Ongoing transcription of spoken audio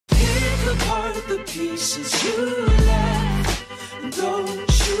apart the pieces you left.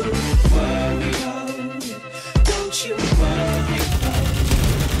 Don't you worry about it. Don't you worry about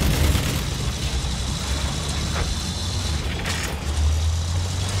it.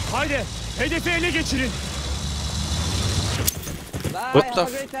 Haydi, hedefi ele geçirin. What the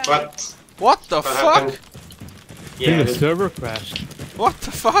What the fuck? Yeah, the server crashed. What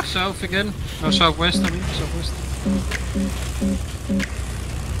the fuck? South again. No, southwest, I mean, southwest.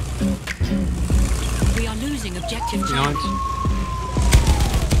 We are losing objective Behind.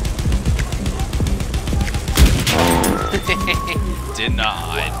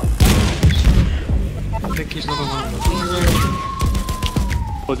 Denied. Feki's not alone.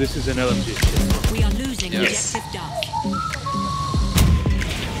 Oh, this is an LMG. We are losing Yes. objective Dark.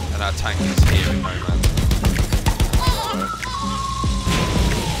 And our tank is here in no man's.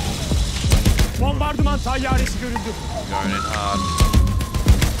 Bombardıman tayyaresi görüldü. Going in hard.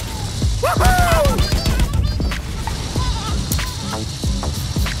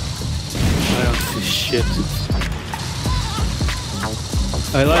 I don't see shit.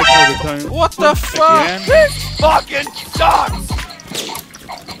 I like how the time. What the fuck? This fucking sucks!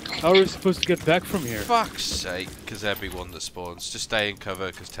 How are we supposed to get back from here? Fuck's sake, because everyone that spawns. Just stay in cover,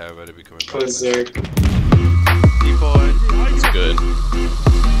 because Terror better be coming back. Berserk. D-boy. It's good.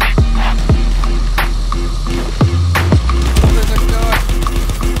 Oh, there's a guy.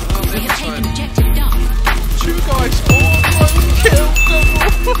 Oh, We have taken objective Dark. Two guys. Oh, I killed them.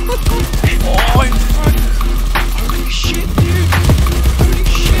 Oh, in front. Holy shit, dude. Holy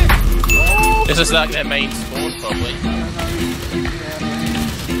shit. Oh, This is like their main spawn, probably.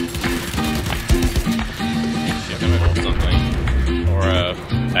 Or something. Or a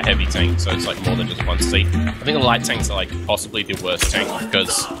heavy tank, so it's like more than just one seat. I think the light tanks are like possibly the worst tank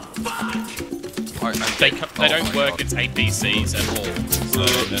because they don't work as APCs at all, so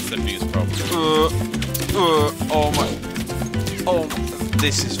that's the biggest problem. oh my. Oh,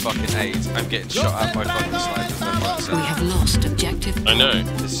 this is fucking AIDS. I'm getting shot at by fucking snipers. We have lost objective I know.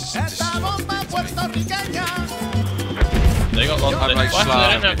 This is fucking They got lots of I'm like they don't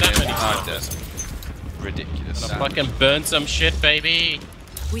have that slamming many it. snipers. Ridiculous. Gonna fucking burn some shit, baby!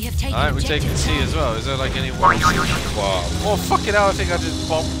 We have taken Alright, we're objective taking C as well. Is there like any walls? Wow. Oh, fucking hell, I think I just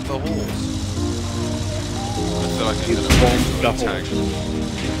bombed the walls. I feel like I'm gonna bomb the tag.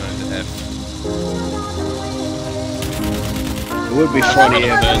 F. It would be funny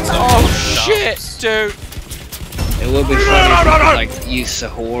if... Oh shit, dude! It would be funny if you could, like, use a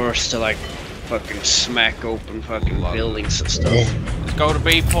horse to, like, fucking smack open fucking buildings and stuff. Let's go to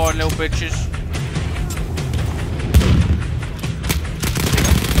B point, little bitches.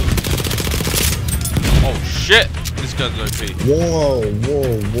 Oh shit! This gun's OP. Whoa,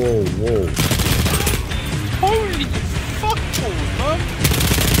 whoa, whoa, whoa. Holy fuck, man!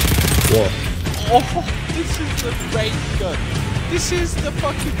 What? Oh, this is the raid gun. This is the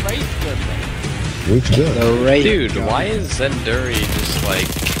fucking raid gun, man. Which gun? The raid Dude, gun. why is Zenduri just like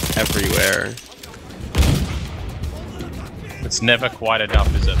everywhere? It's never quite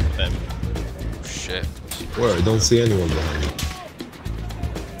enough, is it, for them? Shit. Where? I don't see anyone behind me.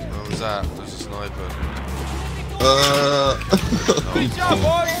 What was that? There's a sniper. Good job,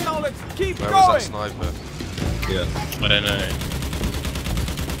 boys! Now let's keep Where going! was that sniper? Yeah. I don't know.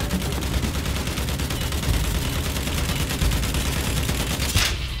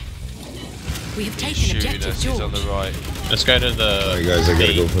 We have He's taken shooting objective us, he's on George. the right. Let's go to the... Alright guys, I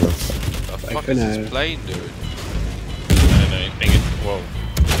gotta go for now. The fuck is this plane doing? I don't know, I think it's... Whoa.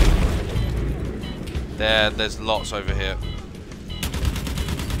 There's lots over here.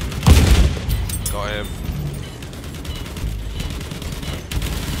 Got him.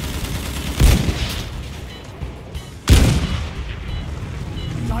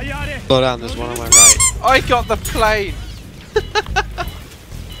 Tayyare! Slow down, there's one on my right. I got the plane!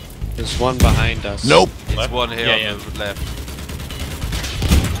 There's one behind us. Nope! It's Left? one here Yeah, on the left.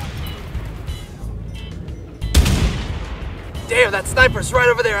 Damn, that sniper's right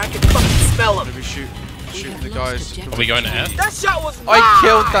over there. I can fucking smell him. Let me shoot have the lost guys. objective. Are we going to F? That shot was I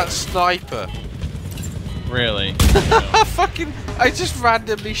killed that sniper. Really? I just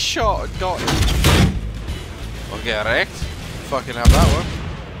randomly shot and got him. I'll get wrecked. Fucking have that one.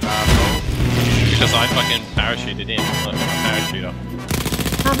 Because I fucking parachuted in. I'm a parachuter.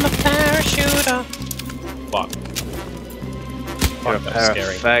 I'm a parachuter. Fuck. You're a Fuck, that was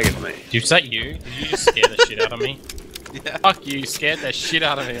scary. faggot, mate. Was that you? Did you just scare the shit out of me? Yeah. Fuck you, scared the shit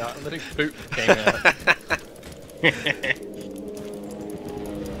out of me. Like, a little poop came out.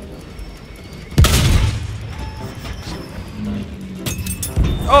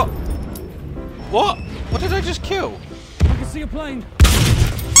 Oh! What? What did I just kill? I can see a plane.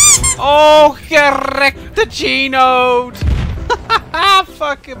 Oh, Garratt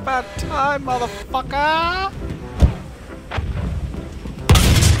Fuck about time, motherfucker!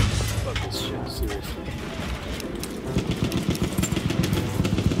 Fuck this shit, seriously.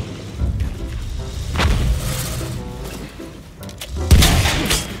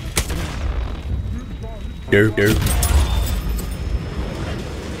 Derp, derp.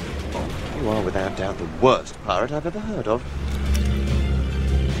 You are without doubt the worst pirate I've ever heard of.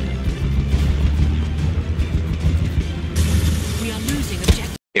 We are losing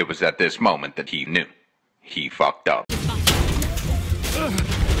objective. It was at this moment that he knew. He fucked up.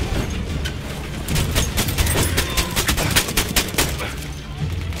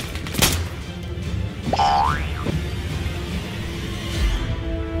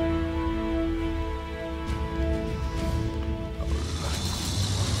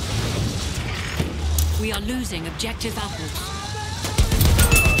 We are losing objective apples.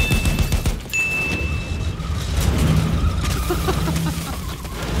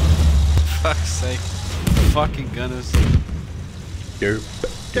 Fuck's sake. Fucking gunners. Derp.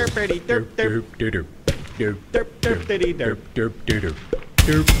 Derpity derp derp derp derp derp derp derp derp derp derp derp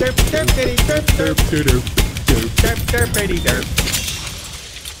derp derpity derp derp derp derp derpity derp.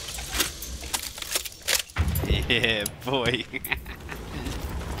 Yeah, boy.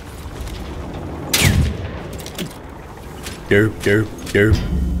 Derp derp derp.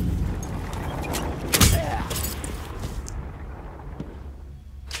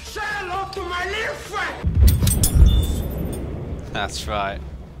 Say hello to my little friend. That's right.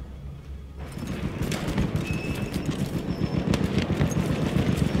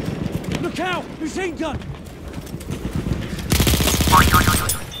 Look out! Machine gun!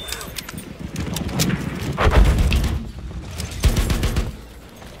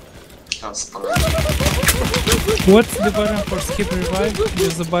 What's the button for skip revive?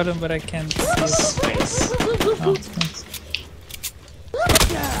 There's a button but I can't see it. Space. Oh, space.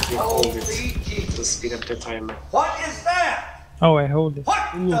 You hold it to speed up the timer. What is that? Oh, I hold it.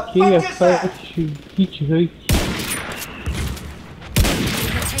 What the fuck is that? We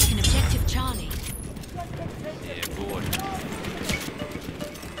have taken objective Charlie. Yeah, boy.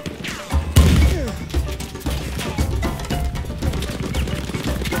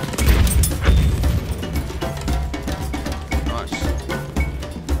 Nice.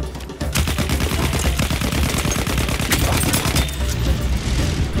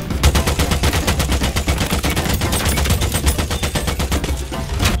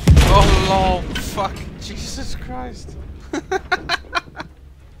 Oh lol, fuck, Jesus Christ.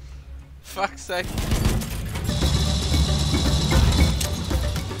 Fuck's sake.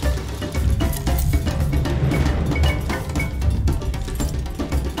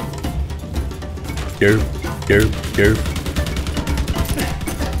 Derp derp derp.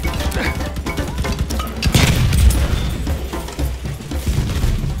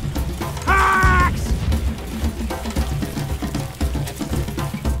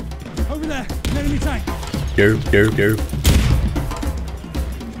 Over there, an enemy tank. Derp derp derp.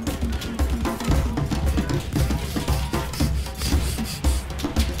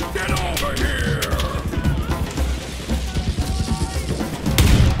 Get over here!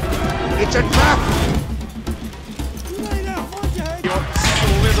 It's a trap! Lay down, watch your head!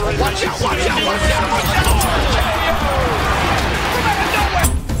 Watch out! Watch out! Watch out!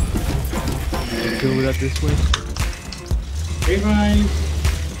 Go with that this way. Revive.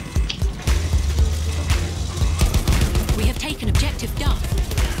 We have taken objective Duff.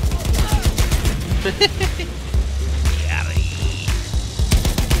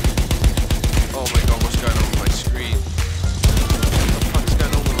 Oh my god, what's going on with my screen? What the fuck's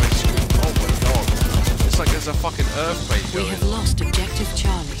going on with my screen? Oh my god. It's like there's a fucking earthquake We going have on. lost objective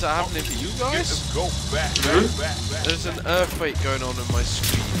Charlie. Is that happening for you guys? Go back. There's an earthquake going on in my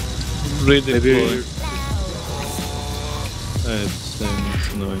screen. Really Maybe. It's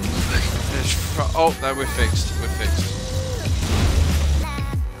annoying. Oh, no, we're fixed. We're fixed.